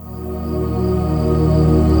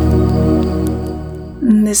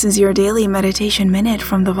This is your daily meditation minute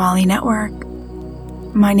from the Volley Network.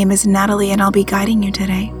 My name is Natalie and I'll be guiding you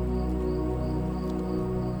today.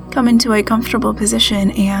 Come into a comfortable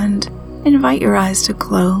position and invite your eyes to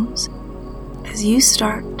close as you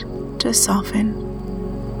start to soften.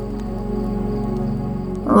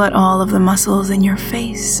 Let all of the muscles in your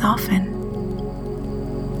face soften.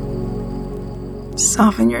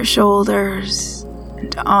 Soften your shoulders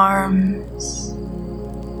and arms,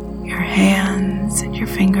 your hands and your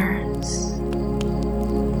fingers.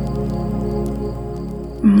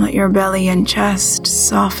 Let your belly and chest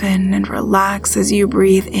soften and relax as you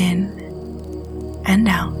breathe in and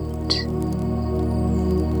out.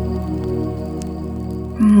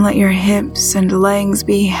 Let your hips and legs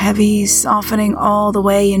be heavy, softening all the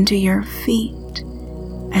way into your feet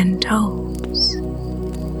and toes.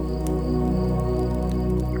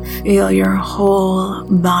 Feel your whole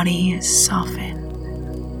body soften.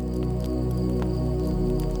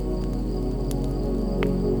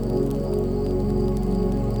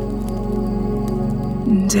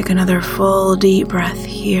 Take another full deep breath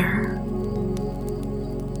here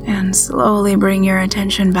and slowly bring your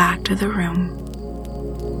attention back to the room.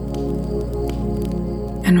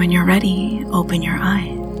 And when you're ready, open your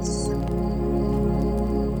eyes.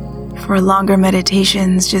 For longer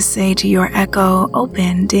meditations, just say to your echo,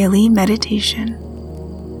 "Open daily meditation."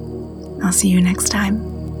 I'll see you next time.